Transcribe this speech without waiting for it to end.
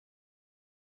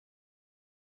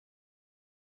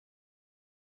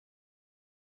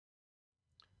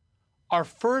Our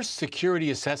first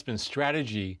security assessment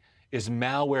strategy is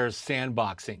malware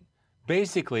sandboxing.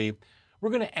 Basically,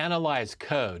 we're going to analyze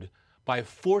code by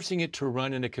forcing it to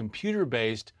run in a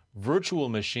computer-based virtual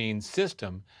machine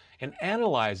system and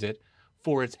analyze it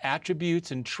for its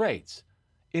attributes and traits,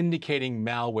 indicating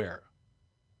malware.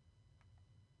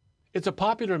 It's a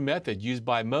popular method used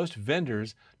by most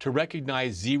vendors to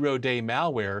recognize zero-day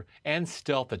malware and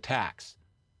stealth attacks.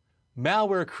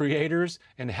 Malware creators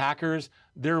and hackers,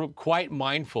 they're quite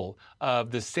mindful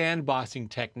of the sandboxing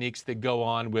techniques that go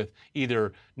on with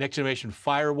either next-generation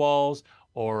firewalls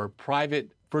or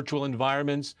private virtual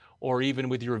environments or even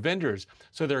with your vendors,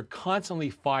 so they're constantly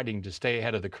fighting to stay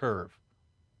ahead of the curve.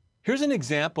 Here's an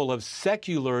example of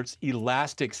Seculert's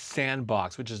Elastic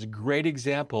Sandbox, which is a great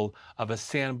example of a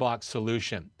sandbox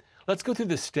solution. Let's go through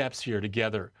the steps here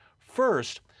together.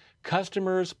 First,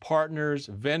 customers, partners,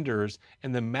 vendors,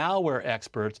 and the malware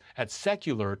experts at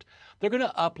Seculert, they're going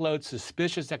to upload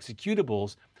suspicious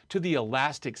executables to the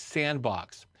Elastic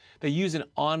Sandbox. They use an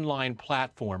online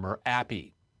platform or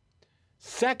API.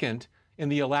 Second, in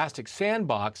the Elastic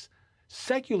Sandbox,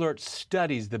 Seculert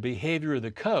studies the behavior of the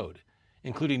code,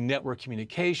 including network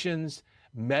communications,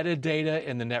 metadata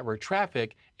in the network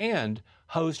traffic, and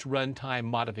host runtime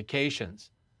modifications.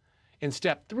 In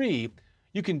step 3,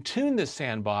 you can tune the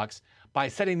sandbox by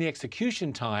setting the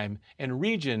execution time and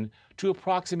region to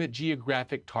approximate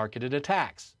geographic targeted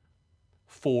attacks.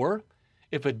 4,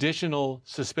 if additional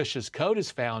suspicious code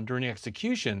is found during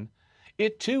execution,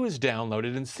 it too is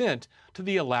downloaded and sent to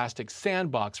the Elastic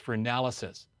Sandbox for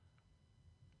analysis.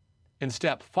 In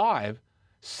step 5,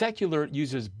 Seculert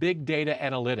uses big data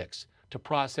analytics to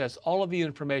process all of the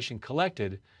information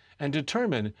collected and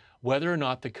determine whether or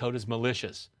not the code is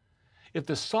malicious. If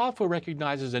the software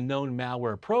recognizes a known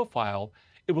malware profile,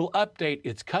 it will update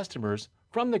its customers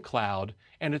from the cloud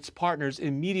and its partners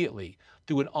immediately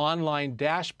through an online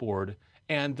dashboard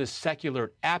and the Seculert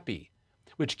API,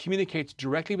 which communicates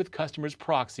directly with customers'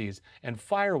 proxies and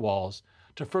firewalls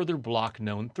to further block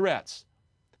known threats.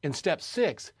 In step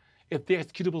 6, if the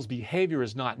executable's behavior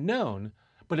is not known,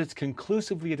 but it's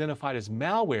conclusively identified as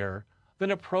malware,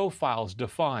 then a profile is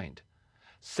defined.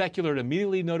 Seculert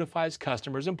immediately notifies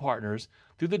customers and partners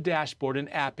through the dashboard and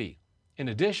API. In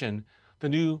addition, the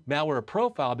new malware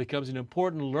profile becomes an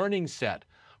important learning set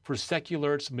for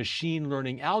Seculert's machine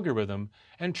learning algorithm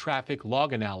and traffic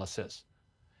log analysis.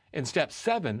 In step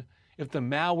 7, if the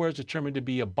malware is determined to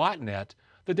be a botnet,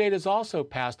 the data is also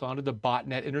passed on to the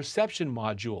botnet interception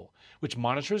module, which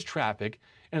monitors traffic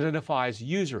and identifies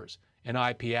users and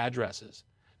IP addresses.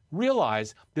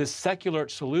 Realize this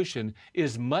Seculert solution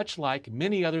is much like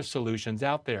many other solutions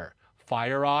out there.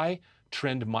 FireEye,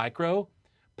 Trend Micro,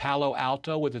 Palo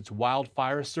Alto with its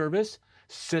wildfire service,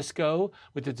 Cisco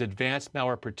with its advanced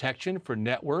malware protection for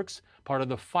networks, part of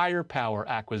the Firepower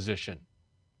acquisition.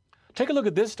 Take a look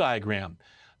at this diagram.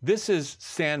 This is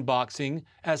sandboxing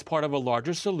as part of a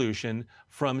larger solution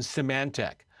from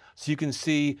Symantec. So you can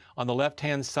see on the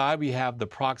left-hand side we have the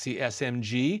proxy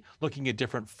SMG looking at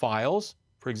different files,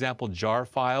 for example, jar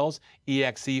files,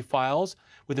 exe files,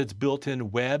 with its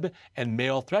built-in web and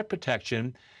mail threat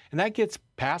protection, and that gets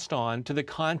passed on to the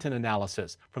content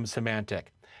analysis from Symantec.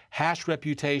 Hash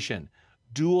reputation,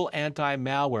 dual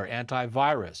anti-malware,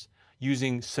 antivirus,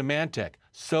 using Symantec,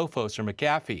 Sophos, or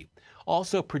McAfee.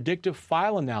 Also predictive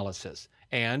file analysis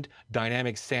and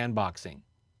dynamic sandboxing.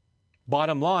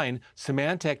 Bottom line,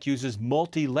 Symantec uses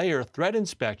multi-layer threat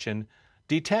inspection,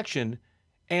 detection,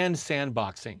 and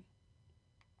sandboxing.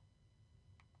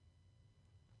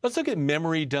 Let's look at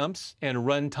memory dumps and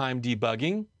runtime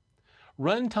debugging.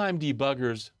 Runtime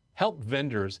debuggers help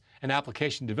vendors and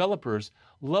application developers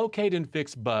locate and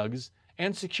fix bugs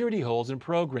and security holes in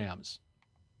programs.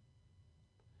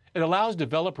 It allows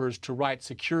developers to write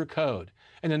secure code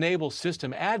and enable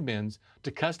system admins to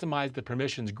customize the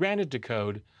permissions granted to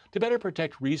code to better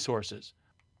protect resources.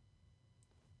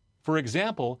 For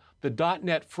example, the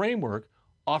 .NET framework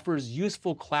offers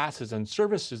useful classes and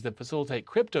services that facilitate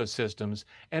crypto systems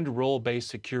and role-based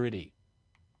security.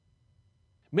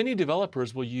 Many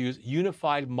developers will use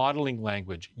Unified Modeling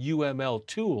Language, UML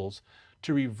tools,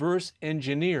 to reverse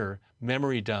engineer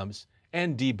memory dumps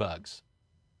and debugs.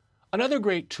 Another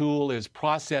great tool is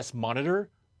Process Monitor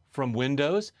from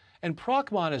Windows, and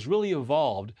Procmon has really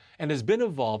evolved and has been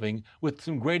evolving with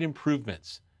some great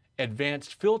improvements,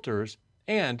 advanced filters,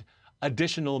 and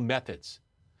additional methods.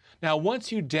 Now,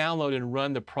 once you download and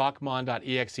run the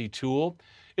procmon.exe tool,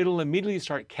 it'll immediately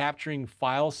start capturing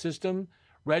file system,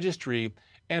 registry,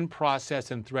 and process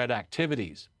and thread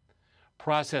activities.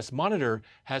 Process Monitor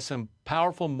has some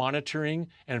powerful monitoring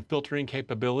and filtering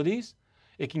capabilities.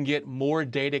 It can get more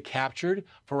data captured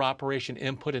for operation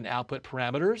input and output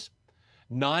parameters.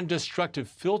 Non-destructive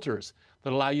filters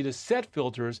that allow you to set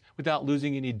filters without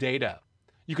losing any data.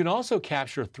 You can also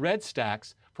capture thread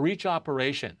stacks for each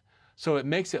operation, so it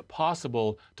makes it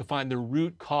possible to find the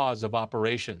root cause of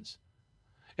operations.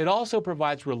 It also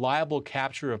provides reliable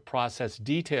capture of process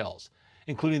details,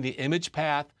 including the image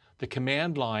path, the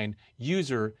command line,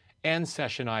 user, and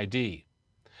session ID.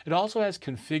 It also has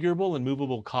configurable and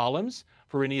movable columns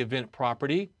for any event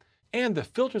property, and the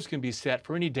filters can be set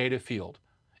for any data field,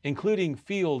 including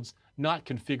fields not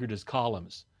configured as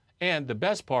columns. And the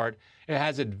best part, it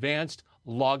has advanced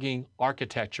logging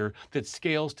architecture that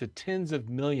scales to tens of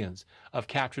millions of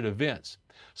captured events.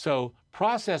 So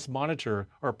Process Monitor,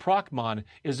 or ProcMon,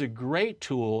 is a great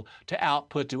tool to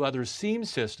output to other SIEM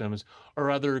systems or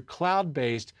other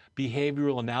cloud-based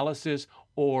behavioral analysis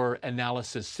or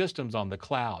analysis systems on the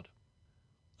cloud.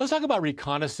 Let's talk about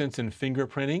reconnaissance and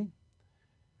fingerprinting.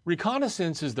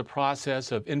 Reconnaissance is the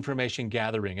process of information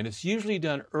gathering, and it's usually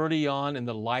done early on in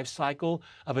the life cycle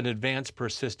of an advanced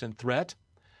persistent threat.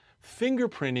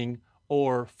 Fingerprinting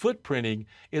or footprinting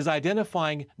is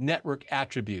identifying network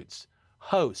attributes,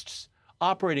 hosts,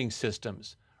 operating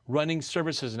systems, running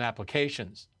services and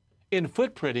applications. In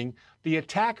footprinting, the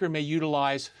attacker may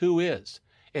utilize whois.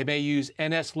 It may use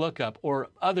NSLOOKUP or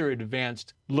other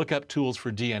advanced lookup tools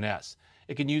for DNS.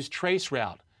 It can use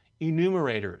traceroute,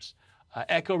 enumerators,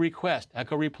 echo request,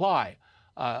 echo reply,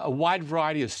 a wide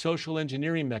variety of social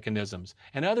engineering mechanisms,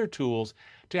 and other tools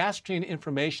to ascertain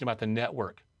information about the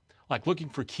network, like looking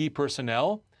for key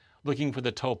personnel, looking for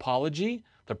the topology,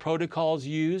 the protocols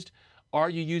used, are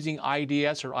you using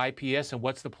IDS or IPS, and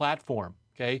what's the platform,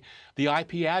 okay? The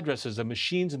IP addresses of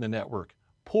machines in the network,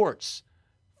 ports,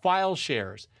 file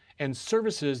shares, and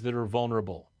services that are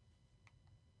vulnerable.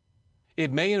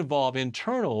 It may involve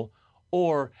internal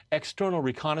or external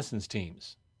reconnaissance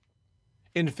teams.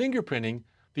 In fingerprinting,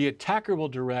 the attacker will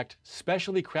direct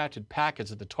specially crafted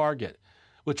packets at the target,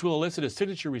 which will elicit a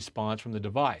signature response from the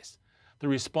device. The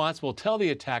response will tell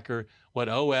the attacker what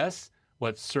OS,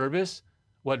 what service,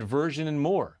 what version, and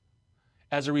more.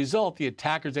 As a result, the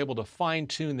attacker is able to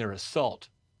fine-tune their assault.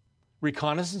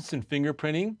 Reconnaissance and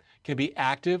fingerprinting can be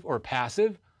active or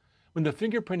passive. When the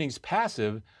fingerprinting is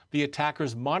passive, the attacker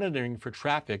is monitoring for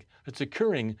traffic that's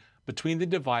occurring between the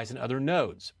device and other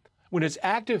nodes. When it's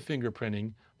active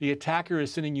fingerprinting, the attacker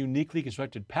is sending uniquely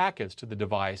constructed packets to the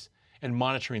device and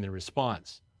monitoring the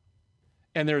response.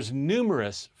 And there's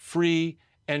numerous free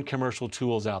and commercial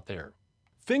tools out there.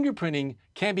 Fingerprinting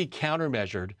can be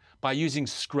countermeasured by using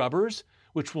scrubbers,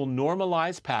 which will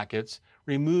normalize packets,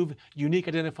 remove unique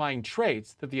identifying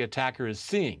traits that the attacker is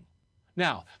seeing.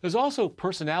 Now, there's also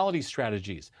personality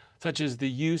strategies, such as the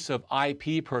use of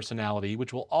IP personality,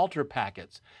 which will alter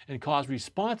packets and cause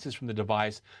responses from the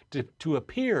device to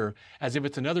appear as if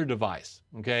it's another device,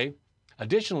 okay?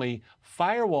 Additionally,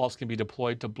 firewalls can be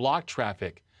deployed to block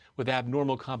traffic with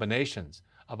abnormal combinations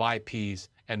of IPs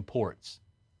and ports.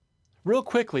 Real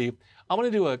quickly, I want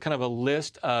to do a kind of a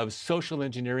list of social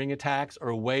engineering attacks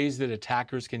or ways that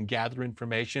attackers can gather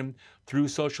information through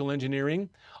social engineering.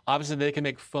 Obviously, they can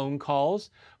make phone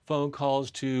calls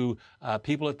to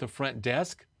people at the front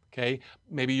desk. Okay,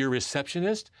 maybe you're a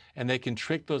receptionist and they can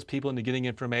trick those people into getting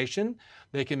information.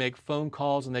 They can make phone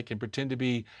calls and they can pretend to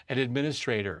be an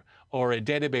administrator or a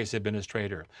database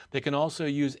administrator. They can also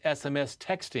use SMS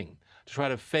texting to try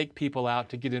to fake people out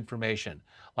to get information,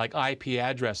 like IP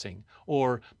addressing,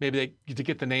 or maybe to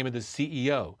get the name of the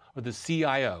CEO or the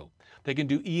CIO. They can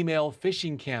do email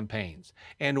phishing campaigns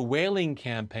and whaling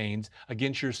campaigns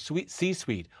against your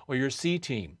C-suite or your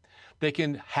C-team. They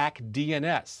can hack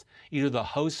DNS, either the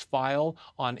host file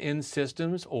on end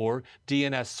systems or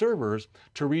DNS servers,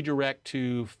 to redirect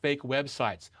to fake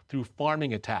websites through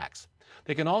pharming attacks.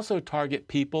 They can also target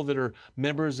people that are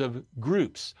members of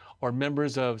groups or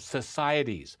members of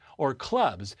societies or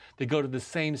clubs that go to the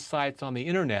same sites on the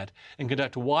internet and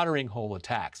conduct watering hole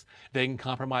attacks. They can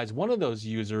compromise one of those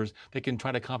users. They can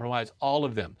try to compromise all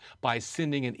of them by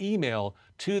sending an email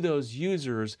to those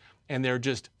users, and they're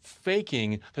just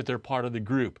faking that they're part of the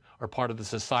group or part of the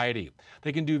society.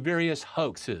 They can do various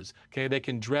hoaxes. Okay, they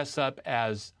can dress up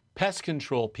as pest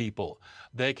control people.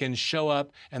 They can show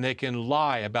up and they can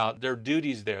lie about their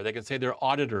duties there. They can say they're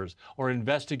auditors or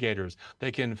investigators.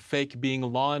 They can fake being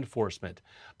law enforcement.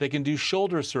 They can do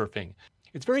shoulder surfing.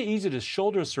 It's very easy to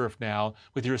shoulder surf now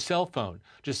with your cell phone.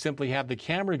 Just simply have the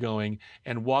camera going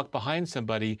and walk behind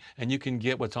somebody and you can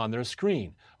get what's on their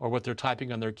screen or what they're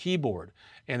typing on their keyboard.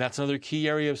 And that's another key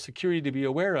area of security to be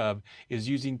aware of, is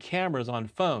using cameras on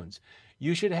phones.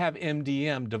 you should have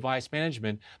MDM, device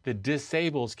management, that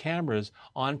disables cameras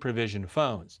on provisioned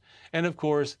phones. And of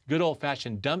course, good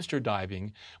old-fashioned dumpster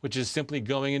diving, which is simply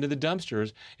going into the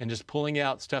dumpsters and just pulling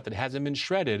out stuff that hasn't been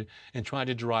shredded and trying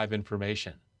to derive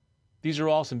information. These are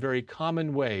all some very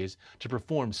common ways to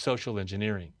perform social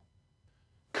engineering.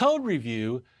 Code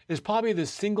review is probably the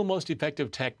single most effective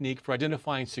technique for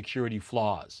identifying security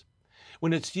flaws.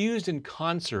 When it's used in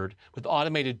concert with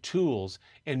automated tools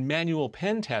and manual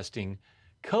pen testing,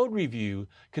 code review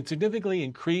can significantly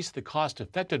increase the cost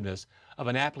effectiveness of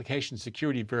an application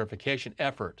security verification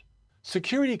effort.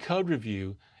 Security code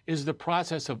review is the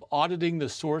process of auditing the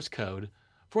source code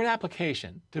for an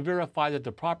application to verify that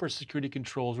the proper security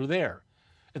controls are there,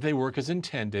 that they work as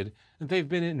intended, and they've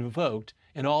been invoked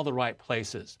in all the right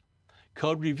places.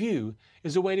 Code review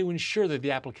is a way to ensure that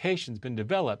the application's been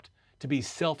developed to be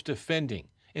self-defending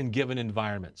in given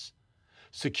environments.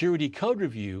 Security code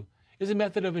review is a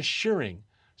method of assuring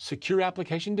secure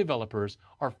application developers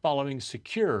are following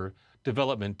secure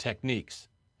development techniques.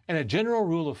 And a general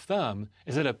rule of thumb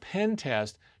is that a pen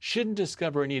test shouldn't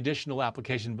discover any additional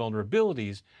application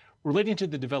vulnerabilities relating to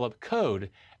the developed code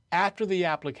after the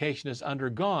application has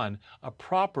undergone a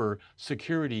proper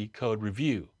security code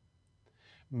review.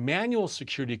 Manual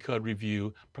security code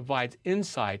review provides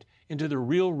insight into the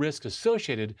real risk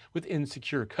associated with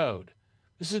insecure code.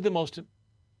 This is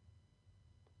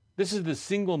the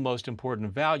single most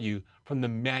important value from the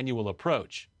manual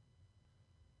approach.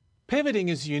 Pivoting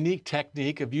is a unique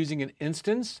technique of using an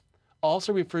instance,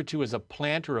 also referred to as a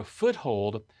plant or a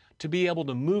foothold, to be able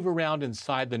to move around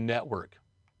inside the network.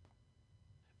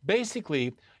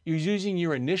 Basically, you're using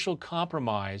your initial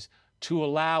compromise to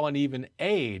allow and even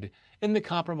aid in the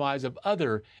compromise of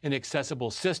other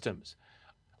inaccessible systems.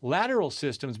 Lateral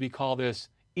systems, we call this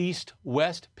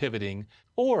east-west pivoting,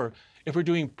 or if we're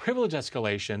doing privilege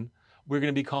escalation, we're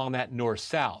going to be calling that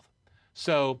north-south.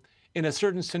 So in a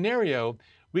certain scenario,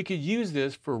 we could use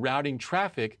this for routing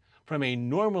traffic from a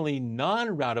normally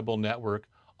non-routable network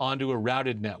onto a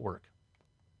routed network.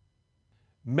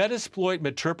 Metasploit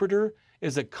Meterpreter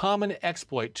is a common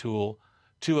exploit tool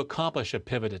to accomplish a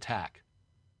pivot attack.